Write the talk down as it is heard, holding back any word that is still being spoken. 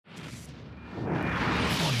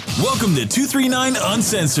Welcome to 239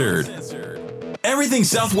 Uncensored. Everything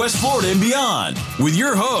Southwest Florida and beyond with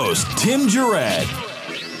your host, Tim Jarrett.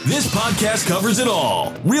 This podcast covers it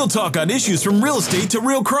all. Real talk on issues from real estate to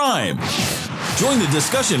real crime. Join the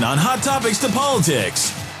discussion on hot topics to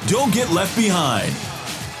politics. Don't get left behind.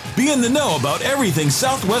 Be in the know about everything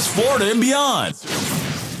Southwest Florida and beyond.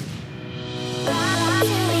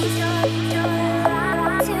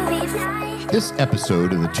 This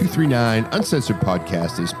episode of the 239 Uncensored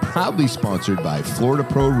podcast is proudly sponsored by Florida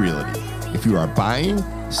Pro Realty. If you are buying,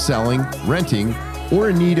 selling, renting, or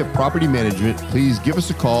in need of property management, please give us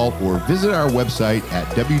a call or visit our website at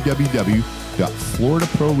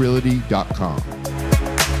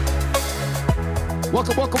www.floridaprореalty.com.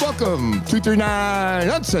 Welcome. 239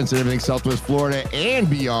 Uncensored, everything Southwest Florida and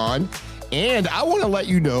beyond. And I want to let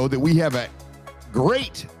you know that we have a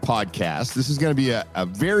great podcast. This is going to be a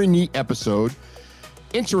very neat episode.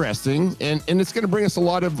 Interesting, and it's going to bring us a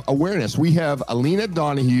lot of awareness. We have Alina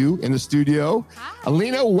Donahue in the studio. Hi.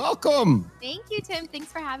 Alina, welcome. Thank you, Tim.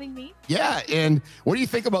 Thanks for having me. Yeah, and what do you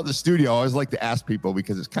think about the studio? I always like to ask people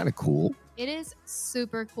because it's kind of cool. It is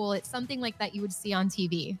super cool. It's something like that you would see on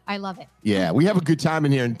TV. I love it. Yeah, we have a good time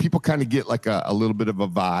in here, and people kind of get like a little bit of a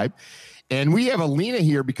vibe. And we have Alina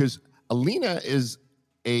here because Alina is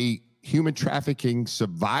a human trafficking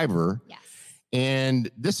survivor. Yes. And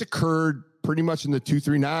this occurred pretty much in the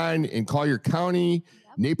 239 in Collier County,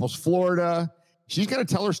 Naples, Florida. She's going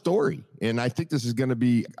to tell her story. And I think this is going to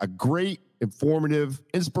be a great, informative,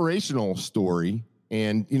 inspirational story.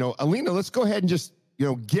 And, Alina, let's go ahead and just,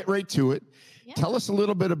 get right to it. Yeah. Tell us a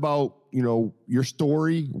little bit about, your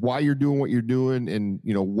story, why you're doing what you're doing, and,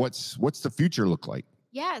 what's the future look like?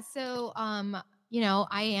 Yeah. So,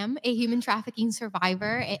 I am a human trafficking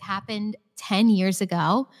survivor. It happened 10 years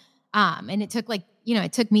ago. And it took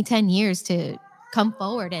it took me 10 years to come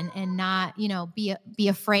forward and not, be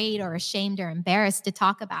afraid or ashamed or embarrassed to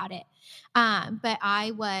talk about it. But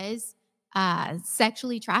I was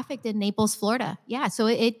sexually trafficked in Naples, Florida. Yeah. So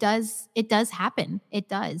it does happen. It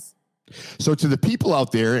does. So to the people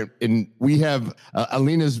out there, and we have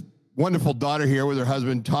Alina's wonderful daughter here with her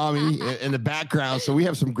husband, Tommy, in the background. So we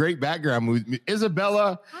have some great background with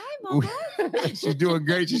Isabella. Hi, Mama. She's doing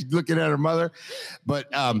great. She's looking at her mother.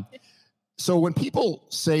 But so when people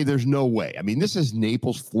say there's no way, I mean, this is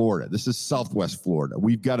Naples, Florida. This is Southwest Florida.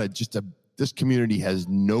 We've got this community has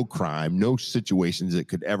no crime, no situations that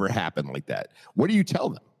could ever happen like that. What do you tell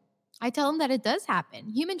them? I tell them that it does happen.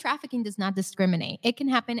 Human trafficking does not discriminate. It can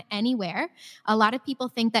happen anywhere. A lot of people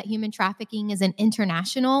think that human trafficking is an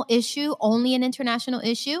international issue, only an international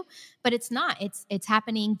issue, but it's not. It's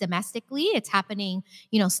happening domestically. It's happening,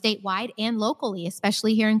 statewide and locally,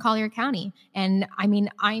 especially here in Collier County. And I mean,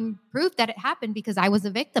 I'm proof that it happened because I was a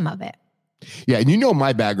victim of it. Yeah, and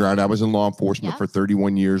my background. I was in law enforcement for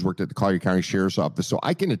 31 years, worked at the Collier County Sheriff's Office. So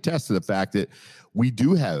I can attest to the fact that we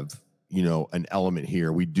do have an element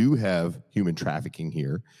here. We do have human trafficking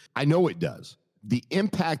here. I know it does. The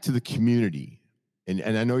impact to the community, and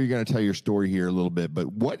I know you're going to tell your story here a little bit,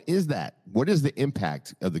 but what is that? What is the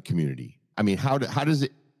impact of the community? I mean, how does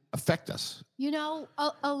it affect us? A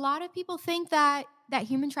lot of people think that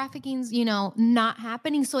human trafficking's, not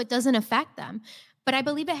happening, so it doesn't affect them. But I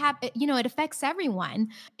believe it affects everyone.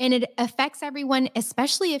 And it affects everyone,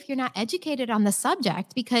 especially if you're not educated on the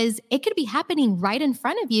subject, because it could be happening right in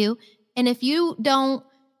front of you. And if you don't,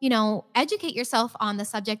 educate yourself on the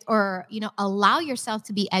subject or, allow yourself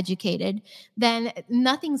to be educated, then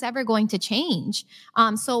nothing's ever going to change.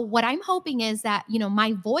 So what I'm hoping is that,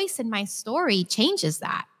 my voice and my story changes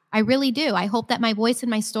that. I really do. I hope that my voice and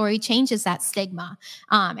my story changes that stigma.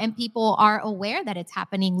 And people are aware that it's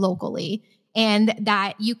happening locally and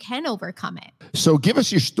that you can overcome it. So give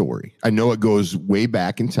us your story. I know it goes way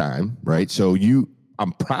back in time, right? So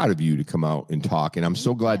I'm proud of you to come out and talk, and I'm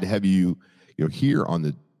so glad to have you, here on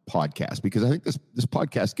the podcast, because I think this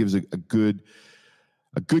podcast gives a good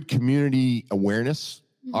community awareness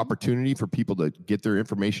opportunity for people to get their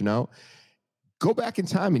information out. Go back in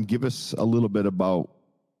time and give us a little bit about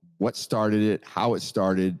what started it, how it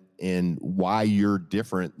started, and why you're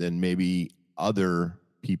different than maybe other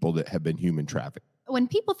people that have been human trafficked. When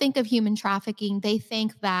people think of human trafficking, they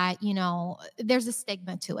think that, there's a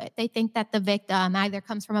stigma to it. They think that the victim either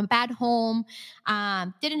comes from a bad home,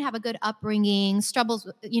 didn't have a good upbringing,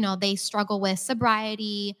 they struggle with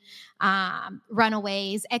sobriety,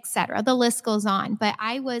 runaways, etc. The list goes on. But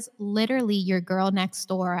I was literally your girl next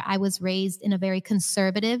door. I was raised in a very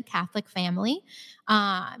conservative Catholic family.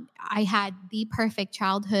 I had the perfect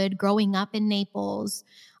childhood growing up in Naples.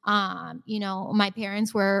 My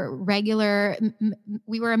parents were regular.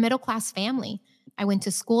 We were a middle-class family. I went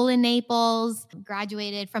to school in Naples,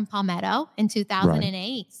 graduated from Palmetto in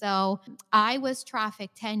 2008. So I was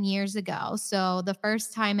trafficked 10 years ago. So the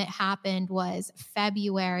first time it happened was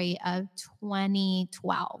February of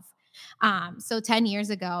 2012. So 10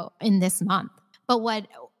 years ago in this month. But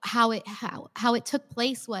how it took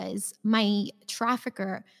place was my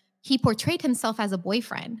trafficker, he portrayed himself as a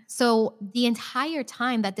boyfriend. So the entire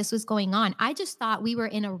time that this was going on, I just thought we were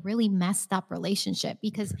in a really messed up relationship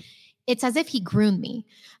because it's as if he groomed me,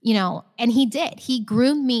 and he did. He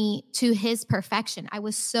groomed me to his perfection. I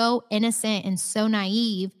was so innocent and so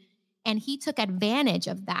naive, and he took advantage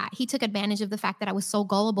of that. He took advantage of the fact that I was so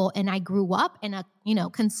gullible, and I grew up in a,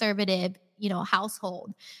 conservative,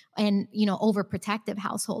 household and, overprotective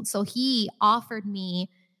household. So he offered me,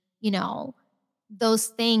 those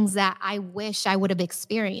things that I wish I would have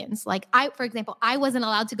experienced. Like for example, I wasn't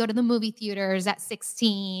allowed to go to the movie theaters at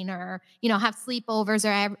 16 or, have sleepovers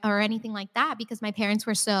or anything like that because my parents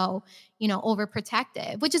were so,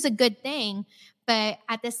 overprotective, which is a good thing. But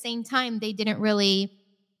at the same time, they didn't really,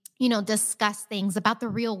 discuss things about the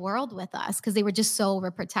real world with us because they were just so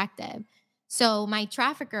overprotective. So my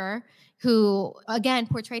trafficker, who again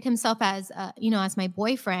portrayed himself as, as my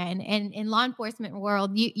boyfriend, and in law enforcement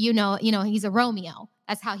world, he's a Romeo.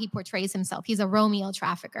 That's how he portrays himself. He's a Romeo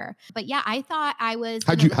trafficker. But yeah, I thought I was.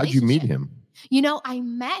 How'd you meet him? I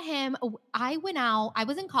met him. I went out. I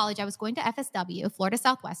was in college. I was going to FSW, Florida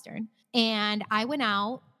Southwestern, and I went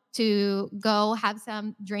out to go have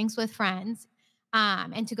some drinks with friends.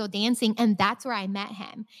 And to go dancing. And that's where I met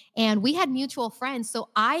him. And we had mutual friends. So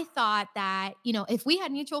I thought that, if we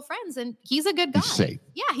had mutual friends, and he's a good guy. He's safe.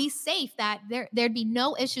 Yeah, he's safe, that there'd be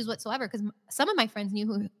no issues whatsoever because some of my friends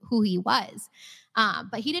knew who he was.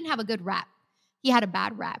 But he didn't have a good rep. He had a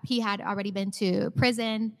bad rep. He had already been to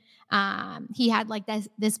prison. He had like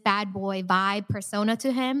this bad boy vibe persona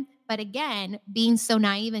to him. But again, being so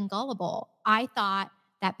naive and gullible, I thought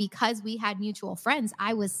that because we had mutual friends,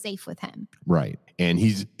 I was safe with him. Right. And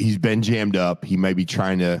he's been jammed up. He may be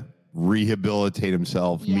trying to rehabilitate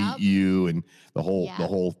himself, meet you, and the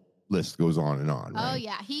whole list goes on and on. Right? Oh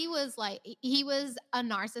yeah. He was a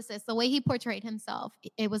narcissist. The way he portrayed himself,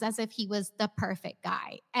 it was as if he was the perfect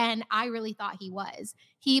guy. And I really thought he was.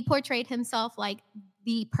 He portrayed himself like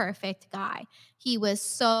the perfect guy. He was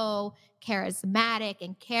so charismatic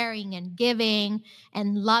and caring and giving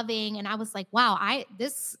and loving. And I was like, wow,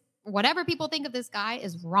 whatever people think of this guy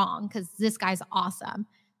is wrong because this guy's awesome.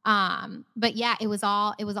 But yeah, it was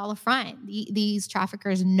all a front. These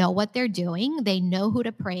traffickers know what they're doing. They know who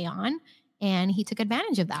to prey on. And he took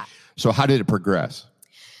advantage of that. So how did it progress?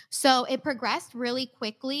 So it progressed really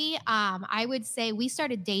quickly. I would say we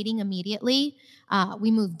started dating immediately.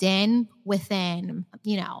 We moved in within,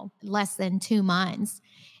 less than 2 months.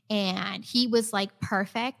 And he was like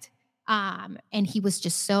perfect. And he was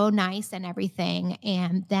just so nice and everything.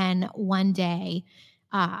 And then one day,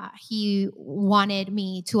 he wanted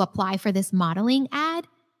me to apply for this modeling ad.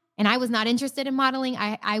 And I was not interested in modeling.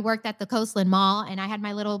 I worked at the Coastland Mall and I had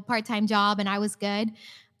my little part-time job and I was good.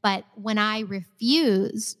 But when I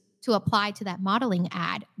refused to apply to that modeling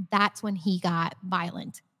ad, that's when he got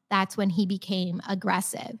violent. That's when he became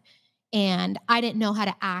aggressive. And I didn't know how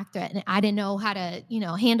to act and I didn't know how to,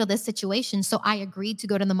 handle this situation. So I agreed to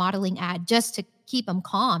go to the modeling ad just to keep him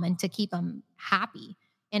calm and to keep him happy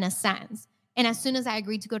in a sense. And as soon as I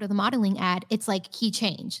agreed to go to the modeling ad, it's like he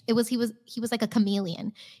changed. He was like a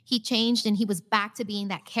chameleon. He changed and he was back to being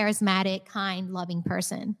that charismatic, kind, loving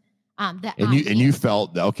person. You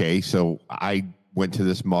felt, okay, so I went to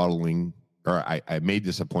this modeling, or I made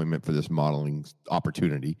this appointment for this modeling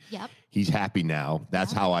opportunity. Yep. He's happy now.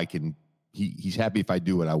 That's how I can, he's happy if I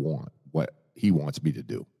do what I want, what he wants me to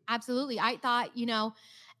do. Absolutely. I thought,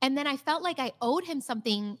 and then I felt like I owed him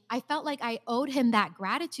something. I felt like I owed him that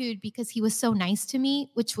gratitude because he was so nice to me,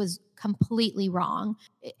 which was completely wrong.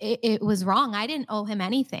 It was wrong. I didn't owe him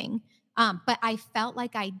anything. But I felt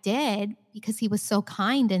like I did because he was so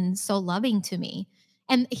kind and so loving to me.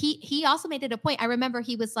 And he also made it a point. I remember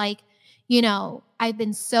he was like, I've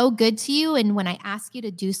been so good to you. And when I ask you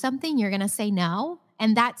to do something, you're going to say no.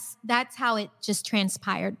 And that's how it just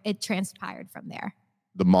transpired. It transpired from there.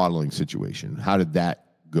 The modeling situation. How did that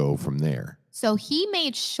go from there? So he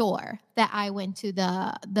made sure that I went to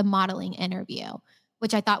the modeling interview,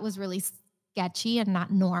 which I thought was really sketchy and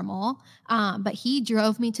not normal. But he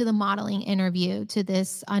drove me to the modeling interview to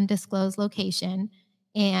this undisclosed location.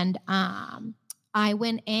 And I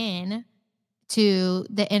went in to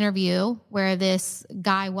the interview where this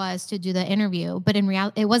guy was to do the interview. But in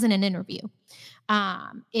reality, it wasn't an interview.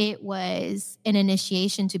 It was an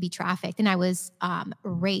initiation to be trafficked. And I was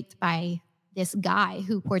raped by this guy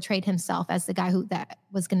who portrayed himself as the guy that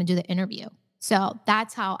was going to do the interview. So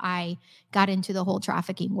that's how I got into the whole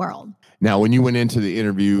trafficking world. Now, when you went into the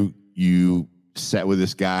interview, you sat with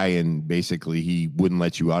this guy and basically he wouldn't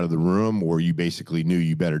let you out of the room, or you basically knew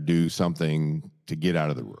you better do something to get out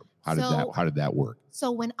of the room? How did that work?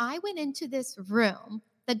 So when I went into this room,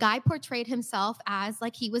 the guy portrayed himself as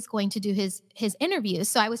like he was going to do his interview.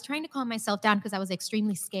 So I was trying to calm myself down because I was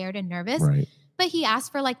extremely scared and nervous. Right. But he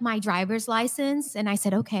asked for like my driver's license, and I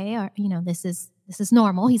said, okay, or, this is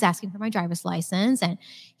normal. He's asking for my driver's license, and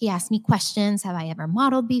he asked me questions. Have I ever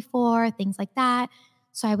modeled before? Things like that.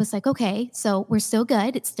 So I was like, okay, so we're still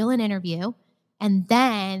good. It's still an interview. And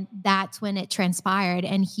then that's when it transpired,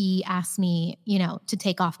 and he asked me, to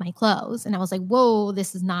take off my clothes. And I was like, whoa,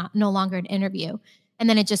 this is no longer an interview. And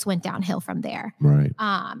then it just went downhill from there. Right.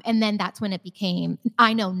 And then that's when it became,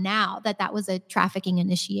 I know now that was a trafficking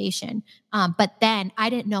initiation. But then I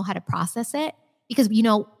didn't know how to process it because,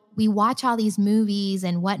 we watch all these movies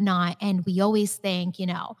and whatnot, and we always think,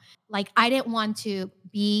 like I didn't want to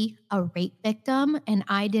be a rape victim, and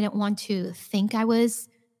I didn't want to think I was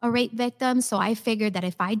a rape victim. So I figured that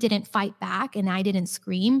if I didn't fight back and I didn't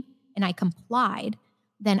scream and I complied,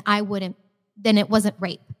 then it wasn't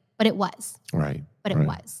rape, but it was. Right. But it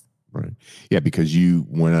was. Right. Yeah, because you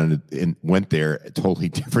went there a totally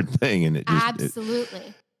different thing, and it just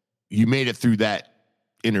absolutely. You made it through that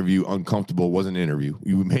interview uncomfortable. It wasn't an interview.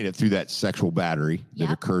 You made it through that sexual battery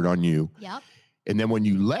that occurred on you. Yep. And then when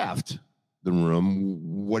you left the room,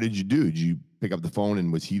 what did you do? Did you pick up the phone,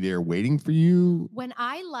 and was he there waiting for you? When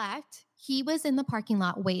I left, he was in the parking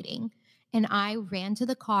lot waiting, and I ran to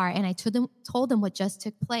the car and I told him what just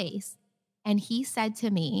took place. And he said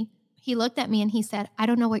to me, he looked at me and he said, I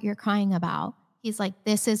don't know what you're crying about. He's like,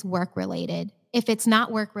 this is work related. If it's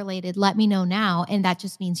not work related, let me know now. And that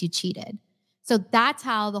just means you cheated. So that's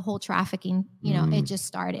how the whole trafficking, it just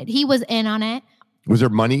started. He was in on it. Was there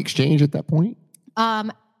money exchange at that point?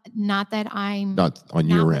 Not that I'm not on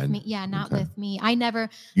your end. Me. Yeah, not with me. I never.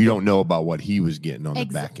 You don't know about what he was getting on the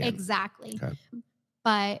back end. Exactly. Okay.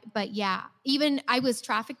 But yeah, even I was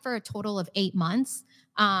trafficked for a total of 8 months.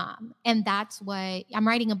 And that's what I'm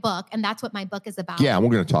writing a book, and that's what my book is about. Yeah,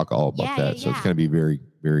 we're going to talk all about that. Yeah. So it's going to be very,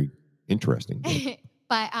 very interesting.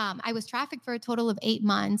 But I was trafficked for a total of 8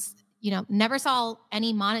 months. Never saw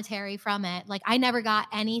any monetary from it. Like I never got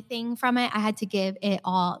anything from it. I had to give it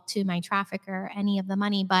all to my trafficker, any of the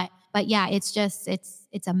money. But yeah, it's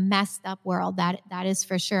a messed up world. That is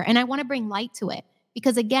for sure. And I want to bring light to it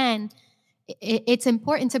because again, it's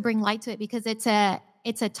important to bring light to it because it's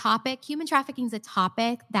a topic. Human trafficking is a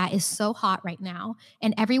topic that is so hot right now,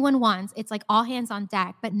 and everyone wants. It's like all hands on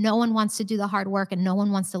deck, but no one wants to do the hard work, and no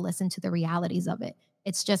one wants to listen to the realities of it.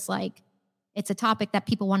 It's just like. It's a topic that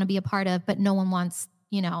people want to be a part of, but no one wants,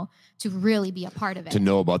 to really be a part of it. To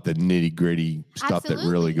know about the nitty gritty stuff that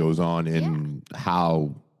really goes on and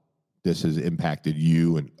how this has impacted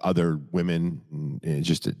you and other women. And it's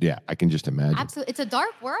just, I can just imagine. Absolutely. It's a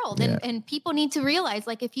dark world. And people need to realize,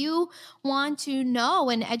 like, if you want to know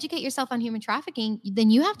and educate yourself on human trafficking,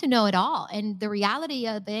 then you have to know it all. And the reality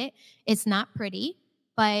of it, it's not pretty.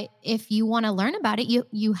 But if you want to learn about it,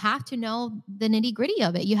 you have to know the nitty gritty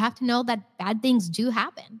of it. You have to know that bad things do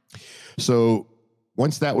happen. So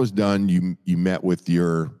once that was done, you met with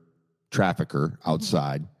your trafficker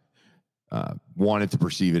outside, wanted to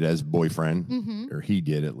perceive it as boyfriend, or he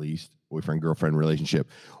did at least, boyfriend-girlfriend relationship.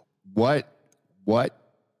 What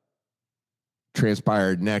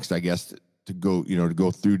transpired next, I guess, to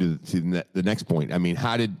go through to the next point? I mean,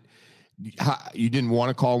 how you didn't want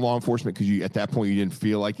to call law enforcement because at that point you didn't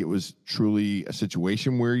feel like it was truly a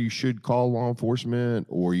situation where you should call law enforcement,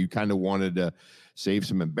 or you kind of wanted to save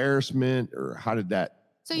some embarrassment, or how did that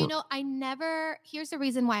So, here's the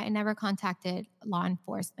reason why I never contacted law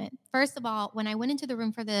enforcement. First of all, when I went into the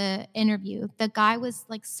room for the interview, the guy was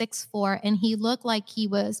like 6'4", and he looked like he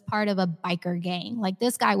was part of a biker gang. Like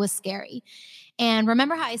this guy was scary. And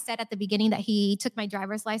remember how I said at the beginning that he took my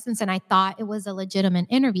driver's license and I thought it was a legitimate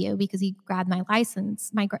interview because he grabbed my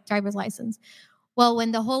driver's license. Well,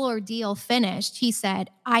 when the whole ordeal finished, he said,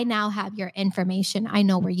 I now have your information. I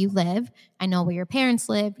know where you live. I know where your parents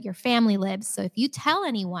live, your family lives. So if you tell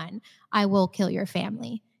anyone, I will kill your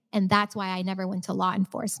family. And that's why I never went to law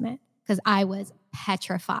enforcement, because I was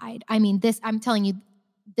petrified. I mean, I'm telling you,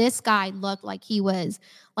 this guy looked like he was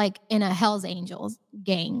like in a Hell's Angels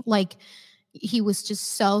gang. Like he was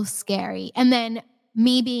just so scary. And then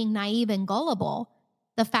me being naive and gullible,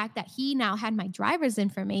 the fact that he now had my driver's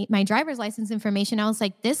license information, I was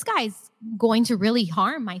like, this guy's going to really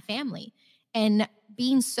harm my family. And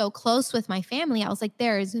being so close with my family, I was like,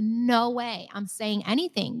 there is no way I'm saying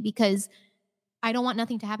anything, because I don't want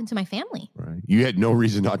nothing to happen to my family. Right. You had no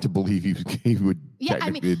reason not to believe he would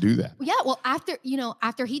technically do that. Yeah. Well,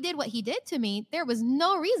 after he did what he did to me, there was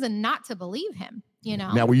no reason not to believe him,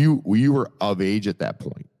 Now, were you of age at that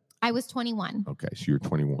point? I was 21. Okay. So you're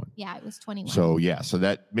 21. Yeah, I was 21. So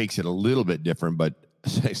that makes it a little bit different, but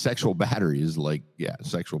sexual battery is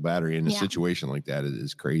sexual battery in a situation like that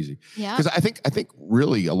is crazy. Yeah. Because I think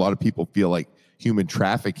really a lot of people feel like human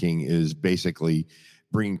trafficking is basically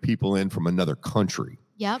bringing people in from another country.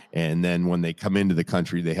 Yep. And then when they come into the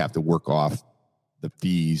country, they have to work off the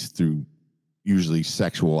fees through usually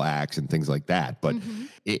sexual acts and things like that. But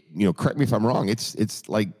it, correct me if I'm wrong, it's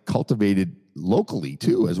like cultivated locally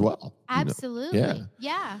too as well. Absolutely.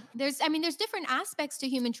 Yeah. There's different aspects to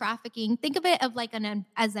human trafficking. Think of it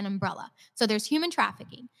as an umbrella. So there's human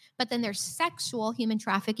trafficking, but then there's sexual human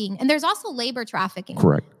trafficking, and there's also labor trafficking.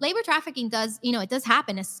 Correct. Labor trafficking it does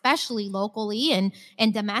happen, especially locally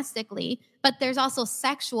and domestically, but there's also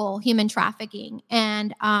sexual human trafficking.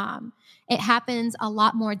 And it happens a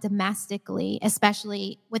lot more domestically,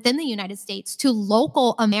 especially within the United States, to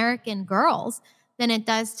local American girls than it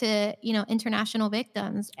does to, international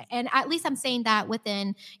victims. And at least I'm saying that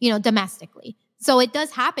within, domestically. So it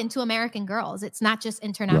does happen to American girls. It's not just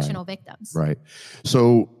international victims. Right.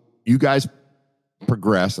 So you guys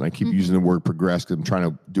progress, and I keep using the word progress because I'm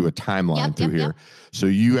trying to do a timeline through here. Yep. So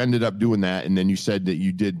you ended up doing that, and then you said that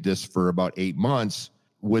you did this for about 8 months.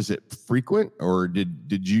 Was it frequent, or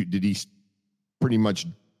did he pretty much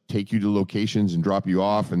take you to locations and drop you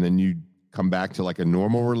off, and then you come back to like a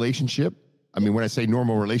normal relationship? I mean, when I say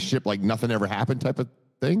normal relationship, like nothing ever happened type of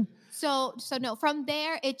thing? So no, from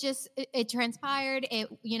there, it transpired.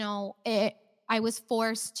 I was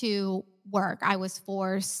forced to work. I was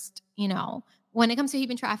forced, when it comes to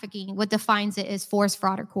human trafficking, what defines it is force,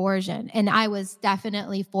 fraud, or coercion. And I was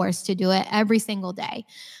definitely forced to do it every single day.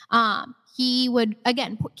 He would,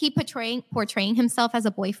 again, keep portraying himself as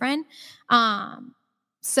a boyfriend.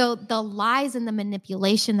 So the lies and the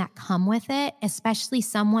manipulation that come with it, especially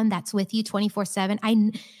someone that's with you 24/7,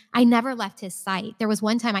 I never left his site. There was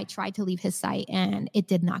one time I tried to leave his site and it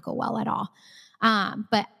did not go well at all.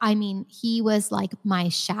 But I mean, he was like my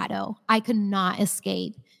shadow. I could not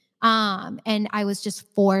escape. And I was just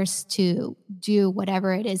forced to do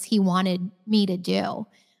whatever it is he wanted me to do.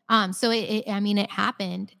 So it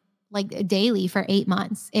happened like daily for 8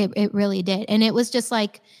 months. It really did. And it was just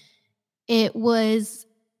like, it was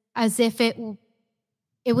as if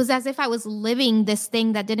I was living this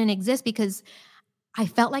thing that didn't exist, because I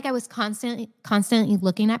felt like I was constantly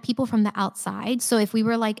looking at people from the outside. So if we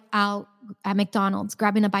were like out at McDonald's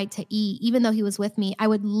grabbing a bite to eat, even though he was with me, I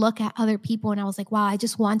would look at other people and I was like, wow, I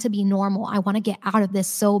just want to be normal. I want to get out of this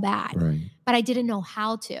so bad. Right. But I didn't know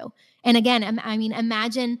how to. And again,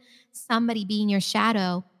 imagine somebody being your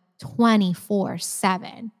shadow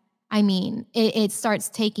 24/7. I mean, it starts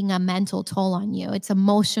taking a mental toll on you. It's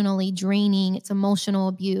emotionally draining. It's emotional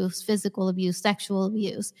abuse, physical abuse, sexual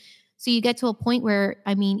abuse. So you get to a point where,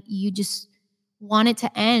 you just want it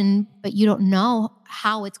to end, but you don't know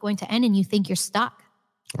how it's going to end, and you think you're stuck.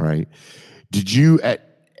 Right. Did you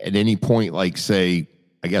at any point, like, say,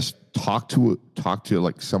 I guess, talk to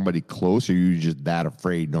like somebody close, or are you just that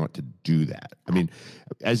afraid not to do that? I mean,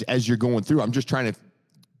 as you're going through, I'm just trying to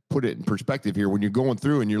put it in perspective here. When you're going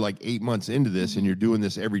through and you're like 8 months into this and you're doing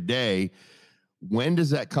this every day, when does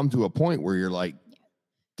that come to a point where you're like,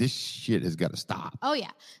 this shit has got to stop? Oh yeah.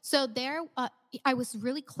 So I was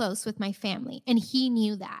really close with my family, and he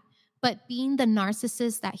knew that. But being the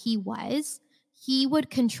narcissist that he was, he would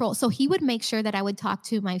control. So he would make sure that I would talk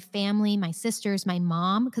to my family, my sisters, my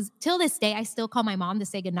mom, because till this day, I still call my mom to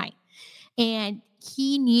say goodnight. And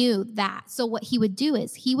he knew that. So what he would do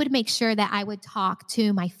is he would make sure that I would talk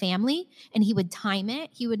to my family, and he would time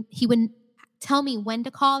it. He would tell me when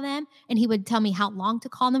to call them, and he would tell me how long to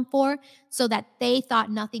call them for, so that they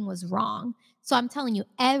thought nothing was wrong. So I'm telling you,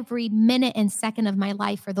 every minute and second of my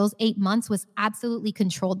life for those 8 months was absolutely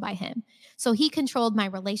controlled by him. So he controlled my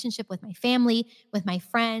relationship with my family, with my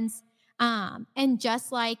friends. And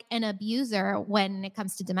just like an abuser, when it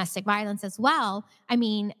comes to domestic violence as well,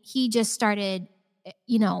 he just started,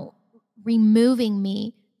 removing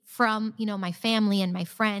me from, my family and my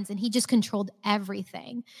friends, and he just controlled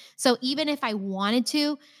everything. So even if I wanted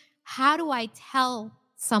to, how do I tell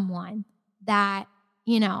someone that,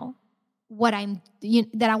 that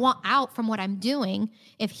I want out from what I'm doing,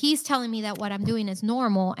 if he's telling me that what I'm doing is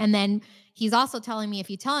normal, and then he's also telling me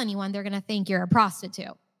if you tell anyone, they're going to think you're a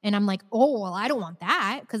prostitute. And I'm like, oh, well, I don't want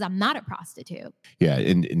that, because I'm not a prostitute. Yeah,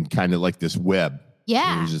 and kind of like this web.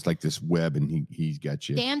 Yeah. It's just like this web, and he's got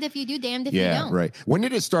you. Damned if you do, damned if you don't. Yeah, right. When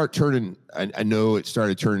did it start turning? I know it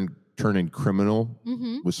started turning criminal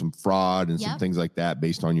with some fraud and some Yep. things like that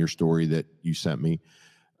based on your story that you sent me.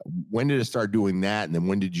 When did it start doing that? And then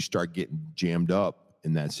when did you start getting jammed up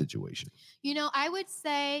in that situation? I would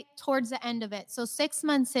say towards the end of it. So 6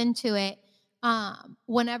 months into it,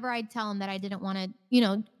 whenever I'd tell him that I didn't want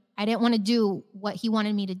to, I didn't want to do what he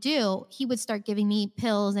wanted me to do, he would start giving me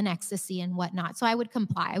pills and ecstasy and whatnot. So I would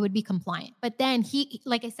comply. I would be compliant. But then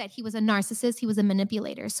like I said, he was a narcissist. He was a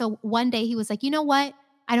manipulator. So one day he was like, you know what?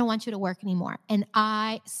 I don't want you to work anymore. And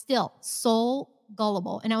I still so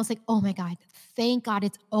gullible. And I was like, oh my God, thank God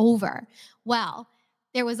it's over. Well,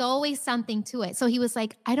 there was always something to it. So he was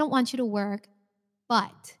like, I don't want you to work,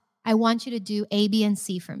 but I want you to do A, B, and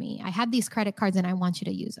C for me. I have these credit cards and I want you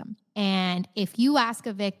to use them. And if you ask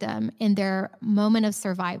a victim in their moment of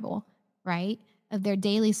survival, right, of their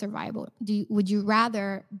daily survival, would you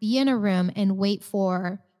rather be in a room and wait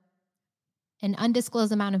for an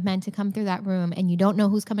undisclosed amount of men to come through that room and you don't know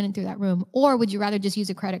who's coming in through that room? Or would you rather just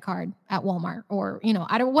use a credit card at Walmart or,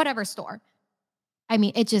 whatever store? I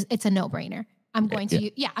mean, it's a no-brainer. I'm going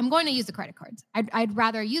to use the credit cards. I'd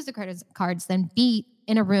rather use the credit cards than be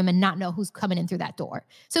in a room and not know who's coming in through that door.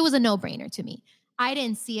 So it was a no-brainer to me. I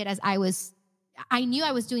didn't see it as I knew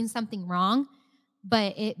I was doing something wrong,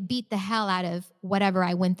 but it beat the hell out of whatever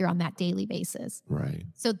I went through on that daily basis. Right.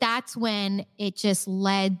 So that's when it just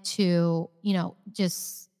led to,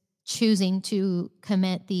 just choosing to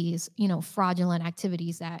commit these, fraudulent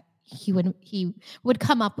activities that he would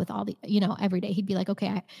come up with all the, every day. He'd be like,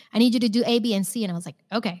 okay, I need you to do A, B, and C. And I was like,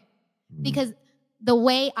 okay. Because the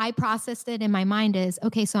way I processed it in my mind is,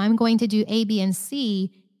 okay, so I'm going to do A, B, and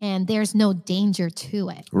C, and there's no danger to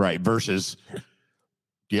it. Right. Versus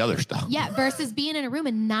the other stuff. Yeah. Versus being in a room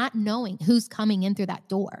and not knowing who's coming in through that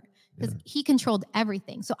door. Because he controlled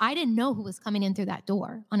everything. So I didn't know who was coming in through that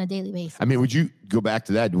door on a daily basis. I mean, would you go back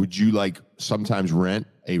to that? Would you sometimes rent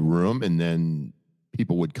a room and then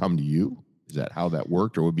people would come to you? Is that how that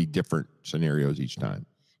worked, or would it be different scenarios each time?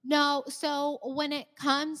 No. So when it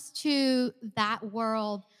comes to that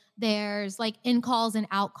world, there's in calls and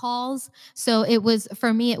out calls. So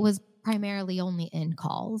for me, it was primarily only in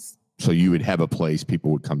calls. So you would have a place, people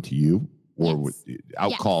would come to you, or Yes.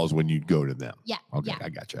 out calls when you'd go to them? Yeah. Okay. Yeah. I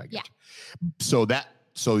got you. So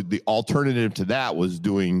the alternative to that was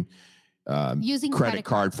doing Using credit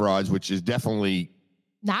card frauds, which is definitely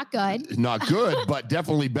not good. not good, but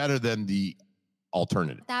definitely better than the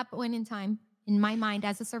alternative. At that point in time, in my mind,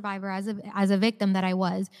 as a survivor, as a victim that I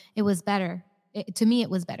was, it was better. To me, it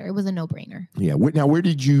was better. It was a no-brainer. Yeah. Now,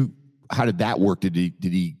 how did that work? Did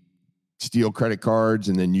he steal credit cards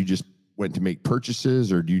and then you just went to make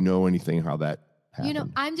purchases, or do you know anything how that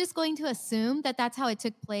happened? I'm just going to assume that that's how it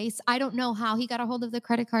took place. I don't know how he got a hold of the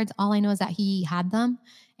credit cards. All I know is that he had them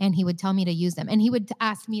and he would tell me to use them. And he would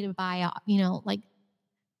ask me to buy,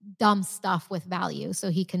 dumb stuff with value so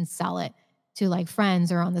he can sell it to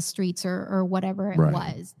friends or on the streets or whatever it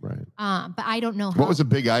was. Right. But I don't know how. What was a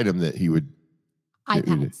big item that he would?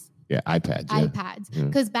 iPads. Yeah, iPads. iPads. Yeah.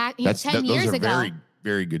 Because back 10 years those are ago. very,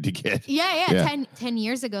 very good to get. Yeah. 10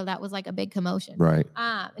 years ago, that was a big commotion. Right.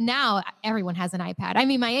 Now everyone has an iPad. I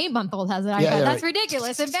mean, my 8-month-old has an iPad. Yeah, That's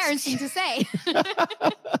ridiculous. Embarrassing to say.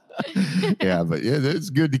 Yeah, but it's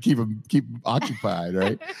good to keep them occupied,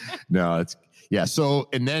 right? No, So,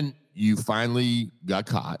 and then you finally got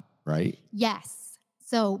caught, right? Yes.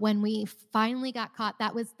 So when we finally got caught,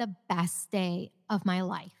 that was the best day of my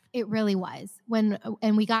life. It really was.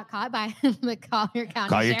 And we got caught by the Collier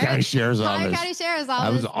County Sheriff's Office. Collier County Sheriff's Office. I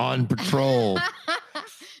was on patrol.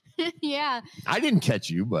 Yeah. I didn't catch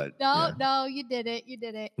you, but No, you did it.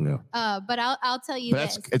 Yeah. But I'll tell you But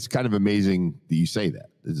this. it's kind of amazing that you say that.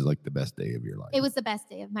 This is the best day of your life. It was the best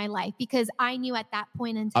day of my life because I knew at that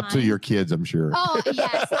point in time. Up to your kids, I'm sure. Oh,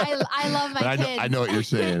 yes. I love my kids. I know what you're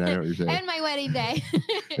saying. And my wedding day.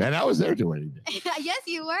 And I was there to wedding day. Yes,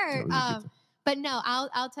 you were. But no,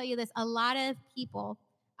 I'll tell you this. A lot of people,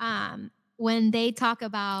 when they talk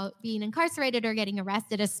about being incarcerated or getting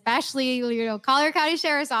arrested, especially, Collier County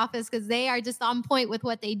Sheriff's Office, because they are just on point with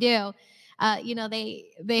what they do.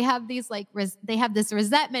 They have these they have this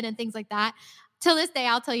resentment and things like that. Till this day,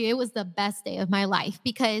 I'll tell you, it was the best day of my life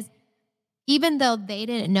because even though they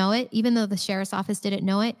didn't know it, even though the Sheriff's Office didn't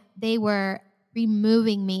know it, they were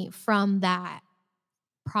removing me from that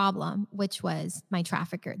problem, which was my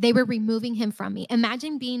trafficker. They were removing him from me.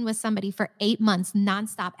 Imagine being with somebody for 8 months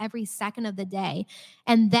nonstop every second of the day.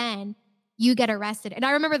 And then you get arrested. And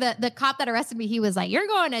I remember the cop that arrested me, he was like, "You're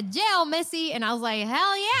going to jail, Missy." And I was like,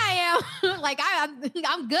 "Hell yeah, I am." Like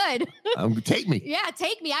I'm good. Take me. Yeah,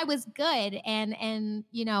 take me. I was good. And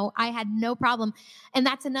you know, I had no problem. And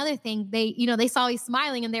that's another thing. They, you know, they saw me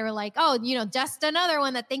smiling and they were like, "Oh, you know, just another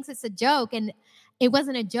one that thinks it's a joke." And it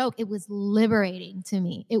wasn't a joke. It was liberating to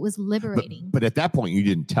me. It was liberating. But at that point, you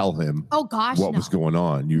didn't tell him oh gosh, what was going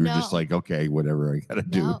on. You were No. just like, okay, whatever I got to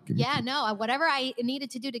do. No. Yeah, no. Whatever I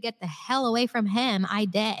needed to do to get the hell away from him, I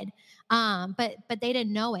did. But they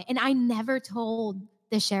didn't know it. And I never told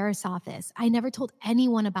the sheriff's office. I never told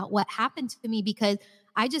anyone about what happened to me because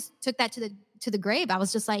I just took that to the grave. I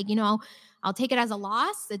was just like, you know, I'll take it as a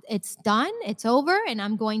loss. It's done. It's over. And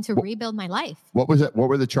I'm going to rebuild my life. What was it? What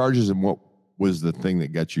were the charges and what was the thing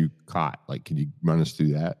that got you caught? Like, can you run us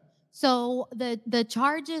through that? So the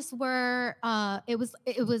charges were it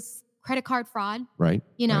was credit card fraud, Right.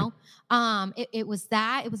 you know. It was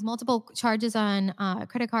that. It was multiple charges on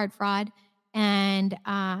credit card fraud. And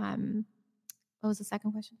what was the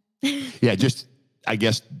second question? Yeah, just I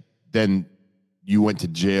guess then you went to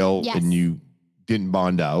jail Yes. and you didn't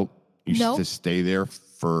bond out. You Nope. just stay there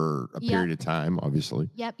for a Yep. period of time, obviously.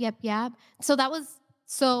 Yep.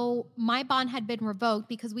 So my bond had been revoked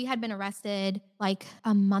because we had been arrested like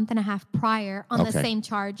a month and a half prior on the Okay. same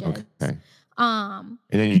charges. Okay. Um,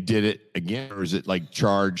 And then you did it again, or is it like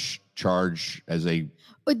charge as a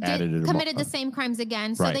added it committed the same crimes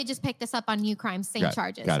again. So Right. they just picked us up on new crimes, same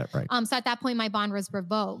charges. Got it, right. So at that point, my bond was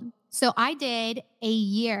revoked. So I did a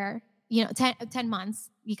year, you know, 10 months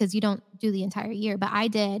because you don't do the entire year, but I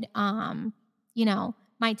did, you know,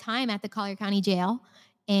 my time at the Collier County Jail.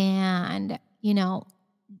 And, you know,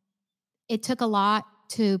 it took a lot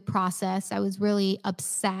to process. I was really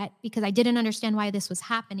upset because I didn't understand why this was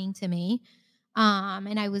happening to me.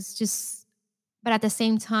 And I was just, but at the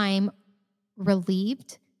same time,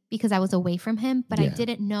 relieved because I was away from him, but I Yeah.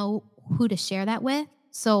 didn't know who to share that with.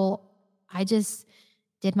 So I just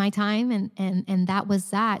did my time and that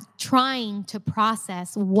was that, trying to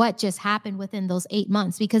process what just happened within those 8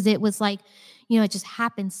 months because it was like, you know, it just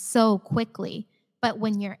happened so quickly. But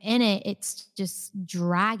when you're in it, it's just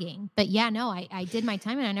dragging. But yeah, no, I did my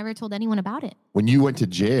time and I never told anyone about it. When you went to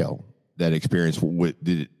jail, that experience,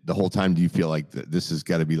 the whole time, do you feel like this has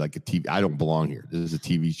got to be like a TV? I don't belong here. This is a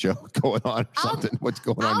TV show going on or something. What's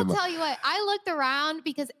going on? I'll tell you what, I looked around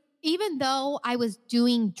because even though I was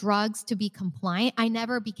doing drugs to be compliant, I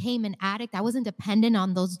never became an addict. I wasn't dependent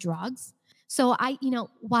on those drugs. So I, you know,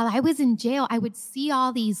 while I was in jail, I would see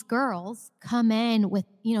all these girls come in with,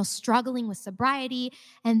 you know, struggling with sobriety,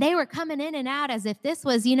 and they were coming in and out as if this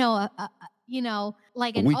was, you know, you know,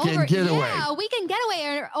 like an weekend getaway. Yeah, a weekend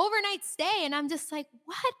getaway or overnight stay. And I'm just like,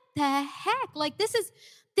 what the heck? Like this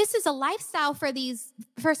is a lifestyle for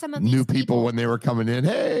some of these new people when they were coming in.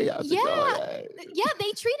 Hey, how's it Yeah. going? Hey. Yeah,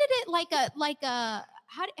 they treated it like a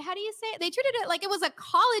how do you say it? They treated it like it was a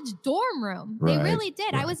college dorm room. They Right, really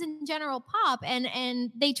did. right. I was in General Pop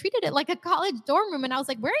and they treated it like a college dorm room and I was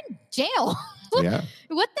like, we're in jail. Yeah.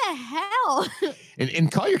 What the hell? In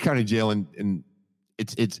Collier County Jail, and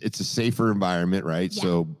it's a safer environment, right? Yeah.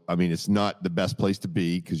 So I mean, it's not the best place to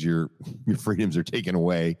be because your freedoms are taken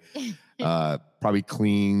away. Probably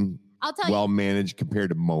clean, I'll tell you. well managed compared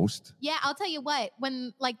to most. Yeah, I'll tell you what,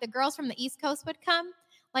 when like the girls from the East Coast would come,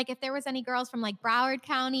 like if there was any girls from like Broward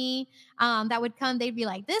County that would come, they'd be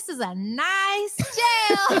like, this is a nice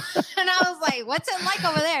jail. And I was like, what's it like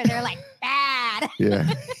over there? They're like, bad. Yeah.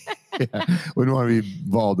 Yeah. Wouldn't want to be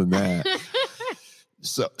involved in that.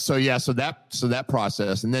 So that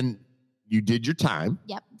process, and then you did your time,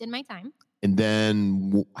 Yep, did my time. and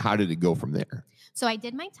then how did it go from there? So I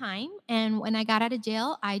did my time. And when I got out of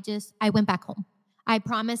jail, I went back home. I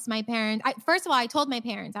promised my parents. First of all, I told my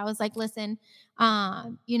parents, I was like, listen,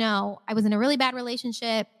 you know, I was in a really bad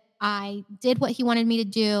relationship. I did what he wanted me to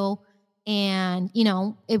do. And, you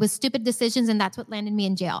know, it was stupid decisions. And that's what landed me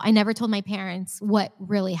in jail. I never told my parents what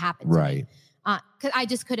really happened to me. Because I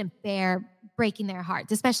just couldn't bear breaking their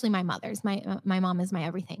hearts, especially my mother's. My mom is my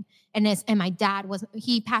everything. And my dad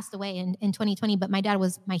he passed away in 2020, but my dad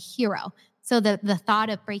was my hero. So the thought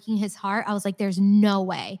of breaking his heart, I was like, there's no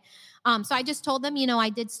way. So I just told them, you know, I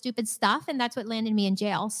did stupid stuff and that's what landed me in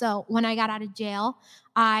jail. So when I got out of jail,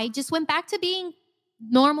 I just went back to being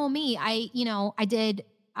normal me. I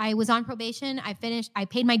was on probation. I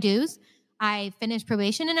paid my dues. I finished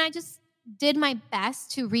probation and I just did my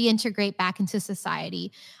best to reintegrate back into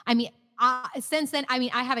society. I mean, since then, I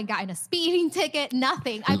mean, I haven't gotten a speeding ticket,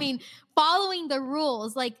 nothing. I mean, following the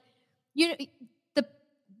rules, like, you know,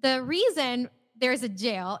 the reason there's a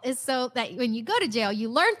jail is so that when you go to jail, you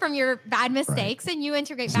learn from your bad mistakes and you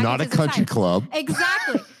integrate It's back not into a country society. club.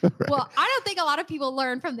 Exactly. Well, I don't think a lot of people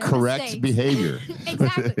learn from their Correct mistakes. behavior.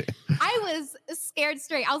 Exactly. I was scared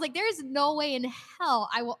straight. I was like, there's no way in hell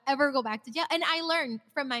I will ever go back to jail. And I learned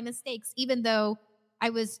from my mistakes, even though I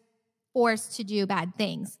was forced to do bad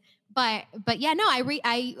things. But yeah, no, I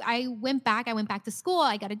went back. I went back to school.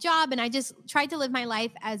 I got a job, and I just tried to live my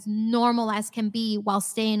life as normal as can be while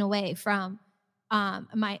staying away from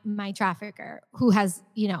my trafficker, who has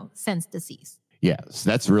since deceased. Yes,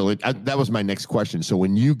 that's really that was my next question. So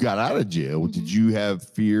when you got out of jail, did you have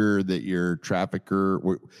fear that your trafficker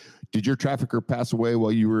pass away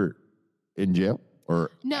while you were in jail?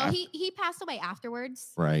 Or no, he passed away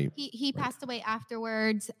afterwards. Right. He passed away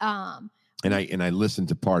afterwards. And I listened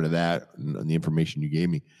to part of that and the information you gave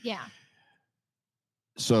me. Yeah.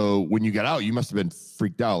 So when you got out, you must have been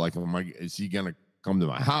freaked out. Like, is he gonna come to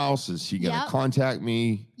my house? Is he gonna contact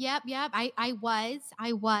me? Yep. I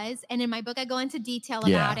was. And in my book, I go into detail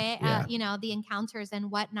about it. The encounters and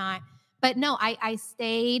whatnot. But no, I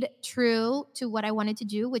stayed true to what I wanted to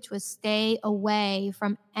do, which was stay away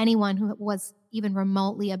from anyone who was even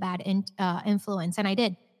remotely a bad influence. And I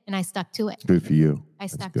did. And I stuck to it. Good for you. I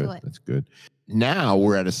stuck to it. That's good. Now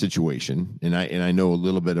we're at a situation, and I know a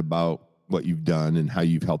little bit about what you've done and how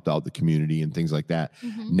you've helped out the community and things like that.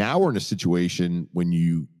 Mm-hmm. Now we're in a situation when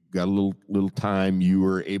you got a little time, you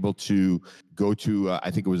were able to go to I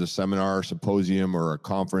think it was a seminar, symposium, or a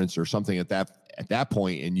conference or something at that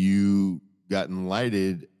point, and you got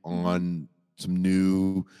enlightened on some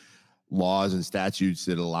new laws and statutes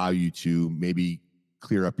that allow you to maybe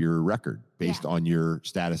clear up your record based on your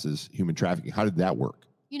status as human trafficking. How did that work?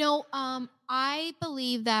 I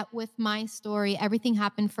believe that with my story, everything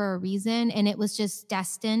happened for a reason, and it was just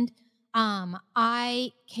destined.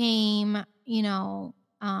 I came,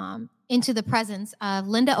 into the presence of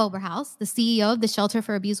Linda Oberhaus, the CEO of the Shelter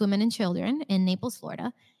for Abused Women and Children in Naples,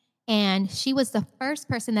 Florida. And she was the first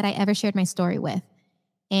person that I ever shared my story with.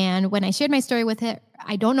 And when I shared my story with her,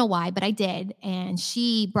 I don't know why, but I did. And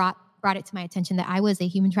she brought it to my attention that I was a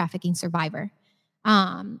human trafficking survivor.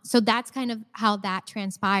 So that's kind of how that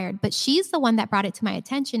transpired. But she's the one that brought it to my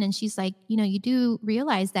attention. And she's like, you do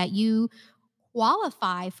realize that you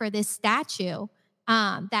qualify for this statute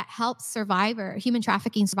that helps human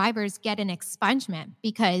trafficking survivors get an expungement,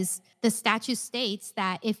 because the statute states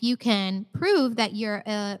that if you can prove that you're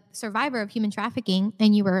a survivor of human trafficking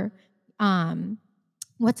and you were, and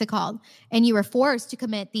you were forced to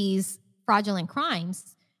commit these fraudulent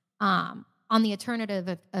crimes, on the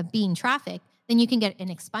alternative of being trafficked, then you can get an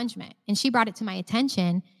expungement. And she brought it to my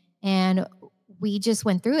attention, and we just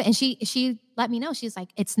went through it. And she let me know. She's like,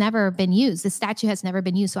 it's never been used. The statute has never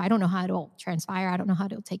been used. So I don't know how it'll transpire. I don't know how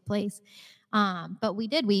it'll take place. But we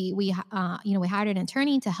did. We hired an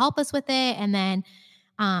attorney to help us with it. And then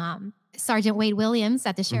Sergeant Wade Williams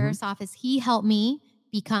at the Sheriff's Office, he helped me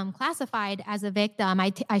become classified as a victim.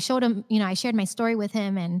 I showed him, I shared my story with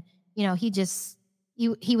him, and,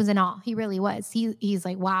 he was in awe. He really was. He's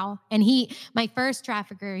like, wow. And my first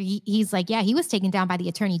trafficker, he's like, yeah, he was taken down by the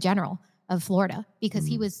Attorney General of Florida because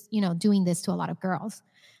he was, doing this to a lot of girls.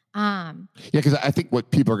 Because I think what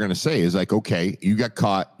people are going to say is like, okay, you got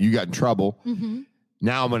caught, you got in trouble.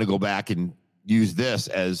 Now I'm going to go back and use this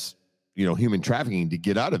as, human trafficking to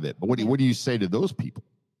get out of it. But what do you say to those people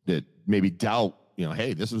that maybe doubt,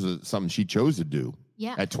 hey, this was something she chose to do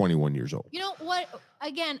at 21 years old? You know what?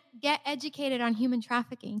 Again, get educated on human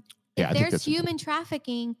trafficking. Yeah, if there's human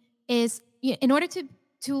trafficking, in order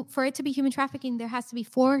for it to be human trafficking, there has to be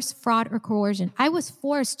force, fraud, or coercion. I was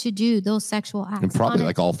forced to do those sexual acts. And probably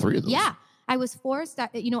like all three of those. Yeah. I was forced,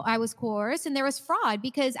 I was coerced, and there was fraud,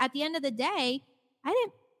 because at the end of the day, I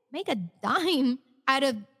didn't make a dime out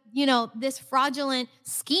of, this fraudulent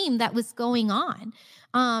scheme that was going on.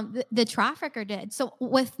 The trafficker did. So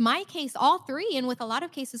with my case, all three, and with a lot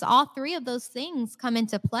of cases, all three of those things come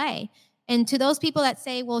into play. And to those people that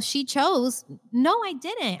say, well, she chose, no, I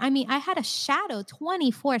didn't. I mean, I had a shadow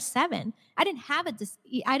 24/7. I didn't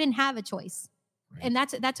have a choice. Right. And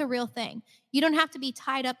that's a real thing. You don't have to be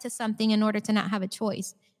tied up to something in order to not have a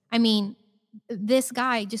choice. I mean, this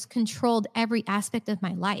guy just controlled every aspect of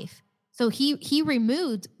my life. So he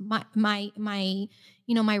removed my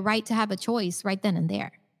right to have a choice right then and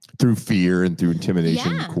there. Through fear and through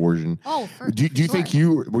intimidation, and coercion. Oh, do you think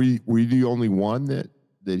were you the only one that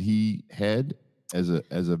he had as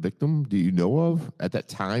a victim? Do you know of at that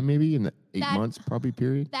time, maybe in the 8 months probably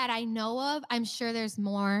period? That I know of. I'm sure there's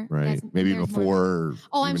more. Right. Maybe before.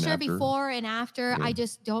 I'm sure after. Before and after. Yeah. I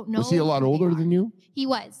just don't know. Was he a lot older than you? He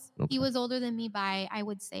was. Okay. He was older than me by, I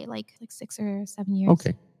would say, like 6 or 7 years.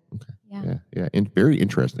 Okay. Yeah. And very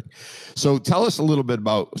interesting. So tell us a little bit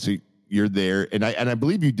about, you're there, and I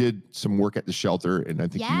believe you did some work at the shelter, and I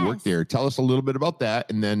think you worked there. Tell us a little bit about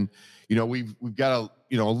that, and then we've got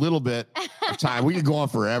a little bit of time. We could go on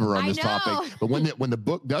forever on this topic, but when the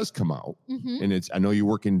book does come out, and I know you're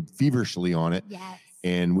working feverishly on it. Yes.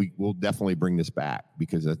 And we will definitely bring this back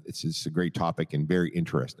because it's a great topic and very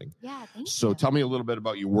interesting. Yeah, thank you. So tell me a little bit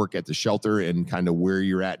about your work at the shelter and kind of where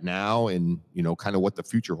you're at now and, kind of what the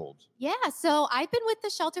future holds. Yeah, so I've been with the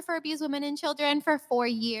Shelter for Abused Women and Children for 4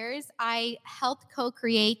 years. I helped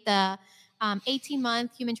co-create the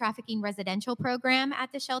 18-month human trafficking residential program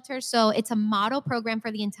at the shelter. So it's a model program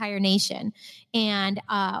for the entire nation. And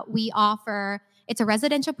it's a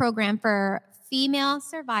residential program for female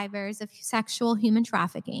survivors of sexual human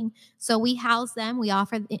trafficking. So we house them.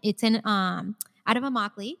 It's in out of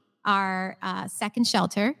Immokalee, our second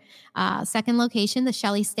shelter, second location, the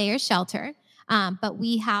Shelley Stayer Shelter. But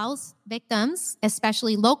we house victims,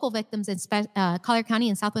 especially local victims in Collier County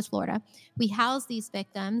in Southwest Florida. We house these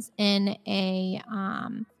victims in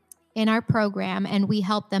our program, and we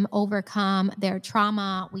help them overcome their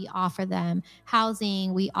trauma. We offer them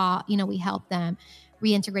housing. We help them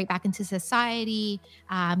reintegrate back into society,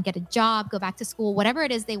 get a job, go back to school, whatever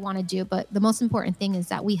it is they want to do. But the most important thing is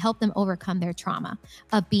that we help them overcome their trauma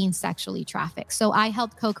of being sexually trafficked. So I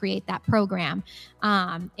helped co-create that program.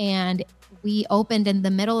 And we opened in the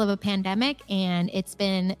middle of a pandemic, and it's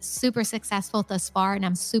been super successful thus far. And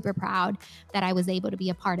I'm super proud that I was able to be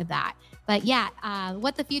a part of that. But yeah,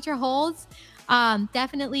 what the future holds,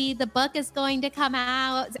 definitely the book is going to come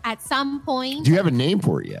out at some point. Do you have a name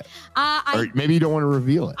for it yet? Or maybe you don't want to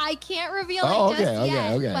reveal it. I can't reveal it just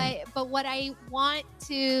yet. Okay. But what I want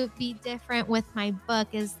to be different with my book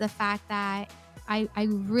is the fact that I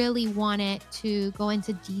really want it to go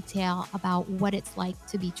into detail about what it's like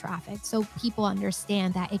to be trafficked, so people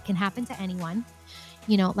understand that it can happen to anyone.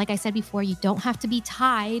 Like I said before, you don't have to be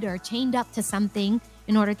tied or chained up to something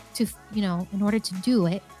in order to do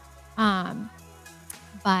it. But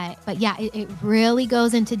yeah, it really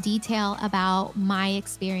goes into detail about my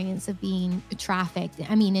experience of being trafficked.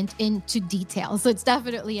 I mean, into detail. So it's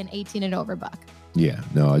definitely an 18 and over book. Yeah,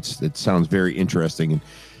 no, it sounds very interesting.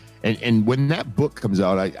 And when that book comes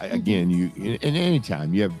out, again,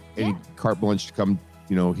 anytime you have any carte blanche to come,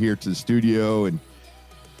 here to the studio and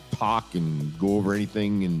talk and go over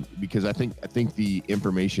anything. And because I think the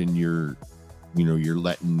information you're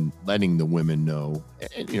letting the women know,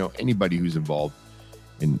 and anybody who's involved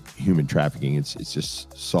in human trafficking, it's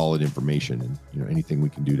just solid information, and anything we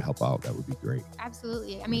can do to help out, that would be great.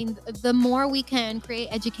 Absolutely. I mean, the more we can create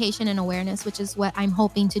education and awareness, which is what I'm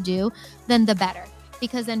hoping to do, then the better,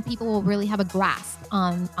 because then people will really have a grasp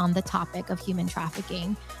on the topic of human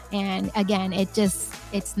trafficking. And again,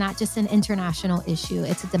 it's not just an international issue,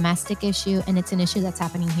 it's a domestic issue, and it's an issue that's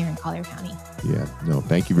happening here in Collier County. Yeah, no,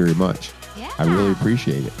 thank you very much. Yeah. I really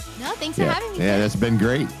appreciate it. No, thanks for having me. Yeah, that's been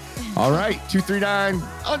great. All right, 239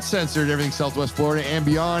 Uncensored, everything Southwest Florida and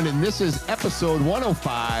beyond. And this is episode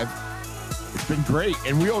 105. It's been great.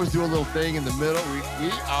 And we always do a little thing in the middle.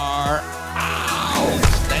 We are out.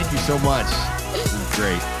 Thank you so much. This is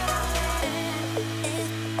great.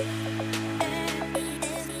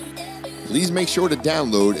 Please make sure to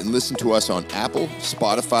download and listen to us on Apple,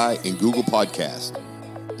 Spotify, and Google Podcasts.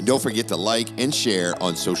 And don't forget to like and share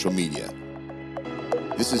on social media.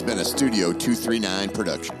 This has been a Studio 239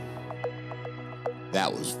 production.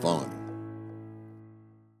 That was fun.